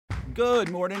Good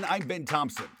morning, I'm Ben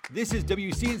Thompson. This is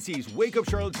WCNC's Wake Up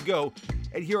Charlotte to Go,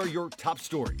 and here are your top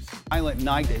stories. Violent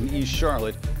night in East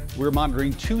Charlotte. We're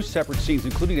monitoring two separate scenes,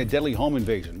 including a deadly home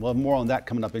invasion. We'll have more on that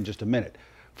coming up in just a minute.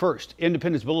 First,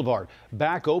 Independence Boulevard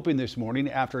back open this morning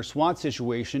after a SWAT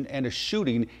situation and a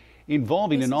shooting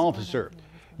involving an officer.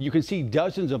 You can see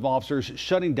dozens of officers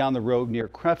shutting down the road near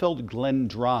Crefeld Glen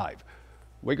Drive.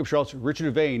 Wake Up Charlotte's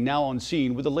Richard Devane now on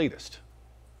scene with the latest.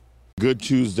 Good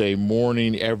Tuesday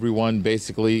morning, everyone.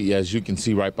 Basically, as you can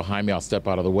see right behind me, I'll step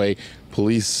out of the way.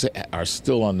 Police are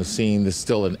still on the scene. There's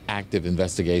still an active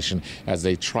investigation as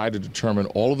they try to determine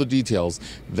all of the details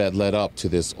that led up to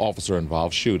this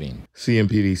officer-involved shooting.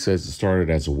 CMPD says it started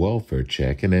as a welfare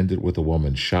check and ended with a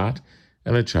woman shot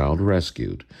and a child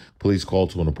rescued. Police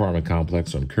called to an apartment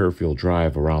complex on Kerrfield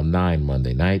Drive around 9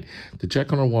 Monday night to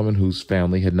check on a woman whose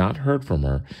family had not heard from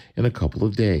her in a couple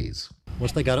of days.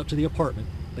 Once they got up to the apartment,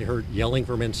 they heard yelling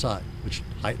from inside, which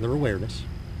heightened their awareness.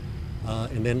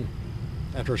 And then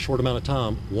after a short amount of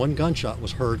time, one gunshot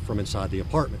was heard from inside the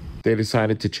apartment. They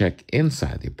decided to check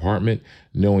inside the apartment,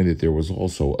 knowing that there was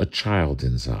also a child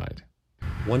inside.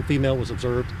 One female was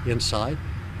observed inside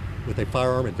with a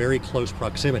firearm in very close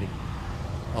proximity.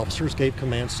 Officers gave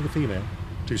commands to the female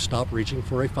to stop reaching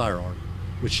for a firearm,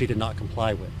 which she did not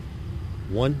comply with.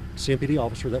 One CMPD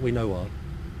officer that we know of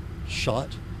shot.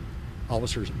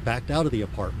 Officers backed out of the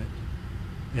apartment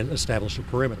and established a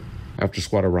perimeter. After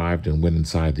SWAT arrived and went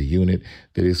inside the unit,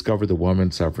 they discovered the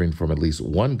woman suffering from at least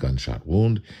one gunshot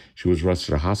wound. She was rushed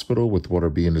to the hospital with what are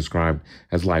being described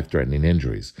as life-threatening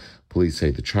injuries. Police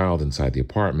say the child inside the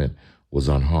apartment was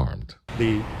unharmed.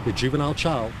 The juvenile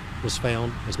child was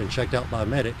found, has been checked out by a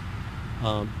medic,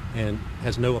 and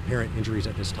has no apparent injuries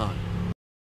at this time.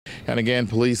 And again,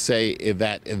 police say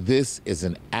that this is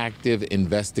an active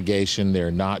investigation. They're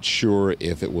not sure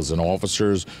if it was an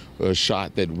officer's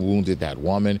shot that wounded that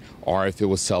woman or if it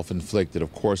was self-inflicted.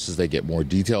 Of course, as they get more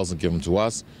details and give them to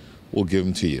us, we'll give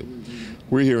them to you.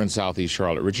 We're here in Southeast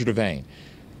Charlotte. Richard Devane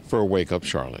for Wake Up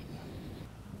Charlotte.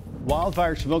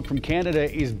 Wildfire smoke from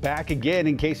Canada is back again,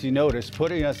 in case you noticed,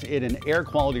 putting us in an air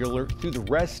quality alert through the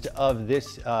rest of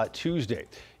this Tuesday.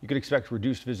 You can expect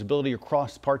reduced visibility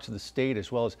across parts of the state,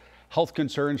 as well as health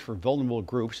concerns for vulnerable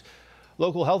groups.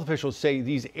 Local health officials say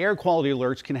these air quality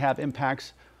alerts can have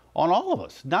impacts on all of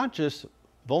us, not just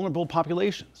vulnerable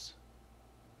populations.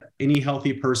 Any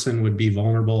healthy person would be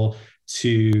vulnerable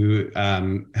to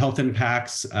health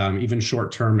impacts. Even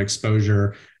short-term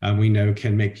exposure, we know,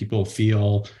 can make people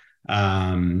feel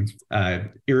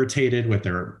irritated with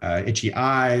their itchy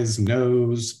eyes,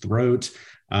 nose, throat,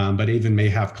 but even may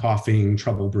have coughing,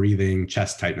 trouble breathing,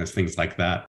 chest tightness, things like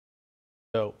that.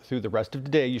 So through the rest of the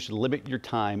day, you should limit your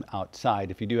time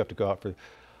outside. If you do have to go out for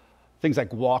things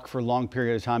like walk for a long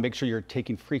period of time, make sure you're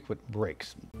taking frequent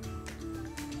breaks.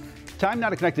 Time now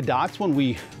to connect the dots when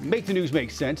we make the news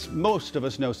make sense. Most of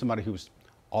us know somebody who's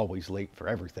always late for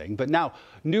everything, but now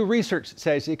new research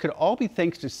says it could all be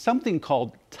thanks to something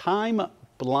called time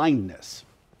blindness.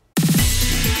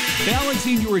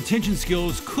 Balancing your attention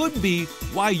skills could be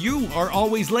why you are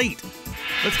always late.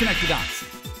 Let's connect the dots.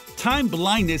 Time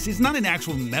blindness is not an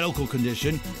actual medical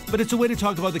condition, but it's a way to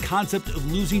talk about the concept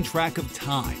of losing track of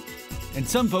time. And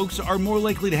some folks are more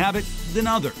likely to have it than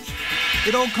others.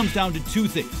 It all comes down to two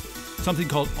things, something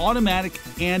called automatic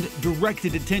and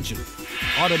directed attention.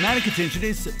 Automatic attention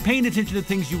is paying attention to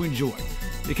things you enjoy.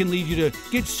 It can lead you to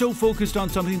get so focused on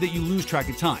something that you lose track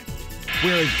of time.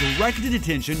 Whereas directed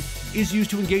attention is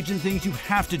used to engage in things you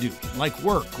have to do, like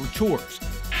work or chores.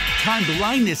 Time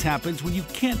blindness happens when you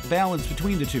can't balance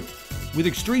between the two, with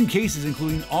extreme cases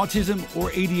including autism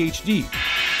or ADHD.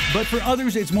 But for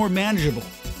others, it's more manageable.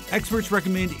 Experts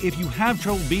recommend if you have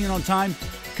trouble being on time,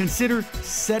 consider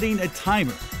setting a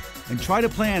timer and try to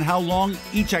plan how long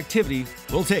each activity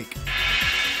will take.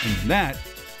 And that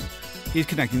is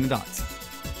connecting the dots.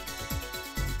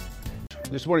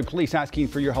 This morning, police asking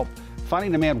for your help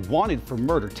finding a man wanted for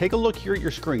murder. Take a look here at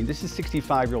your screen. This is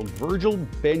 65-year-old Virgil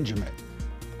Benjamin.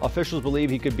 Officials believe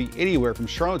he could be anywhere from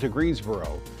Charlotte to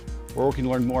Greensboro. We're working to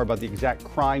learn more about the exact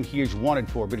crime he is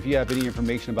wanted for, but if you have any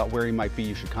information about where he might be,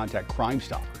 you should contact Crime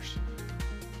Stoppers.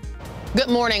 Good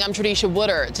morning, I'm Tradisha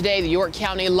Wooder. Today, the York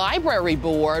County Library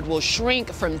Board will shrink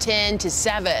from 10 to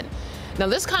 7. Now,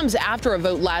 this comes after a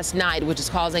vote last night, which is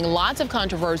causing lots of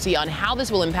controversy on how this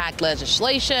will impact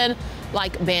legislation,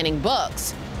 like banning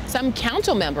books. Some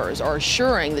council members are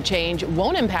assuring the change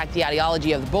won't impact the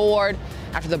ideology of the board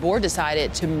after the board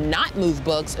decided to not move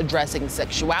books addressing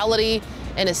sexuality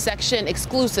in a section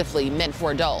exclusively meant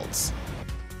for adults.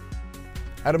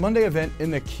 At a Monday event in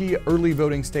the key early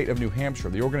voting state of New Hampshire,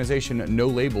 the organization No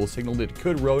Label signaled it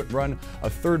could run a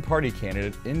third-party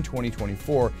candidate in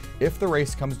 2024 if the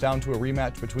race comes down to a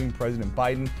rematch between President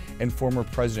Biden and former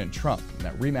President Trump. And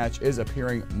that rematch is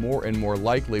appearing more and more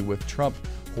likely, with Trump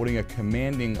holding a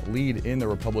commanding lead in the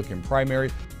Republican primary.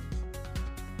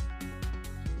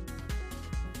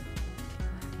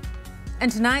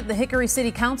 And tonight, the Hickory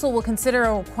City Council will consider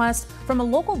a request from a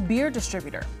local beer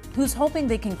distributor who's hoping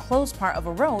they can close part of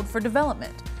a road for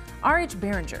development. R.H.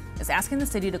 Behringer is asking the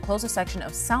city to close a section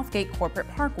of Southgate Corporate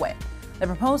Parkway. The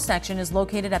proposed section is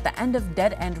located at the end of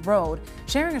Dead End Road,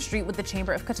 sharing a street with the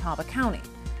Chamber of Catawba County.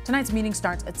 Tonight's meeting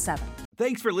starts at 7.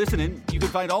 Thanks for listening. You can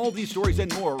find all these stories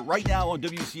and more right now on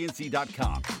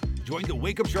WCNC.com. Join the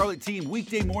Wake Up Charlotte team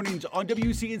weekday mornings on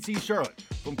WCNC Charlotte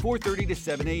from 4:30 to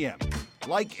 7 a.m.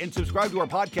 Like and subscribe to our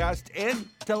podcast and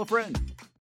tell a friend.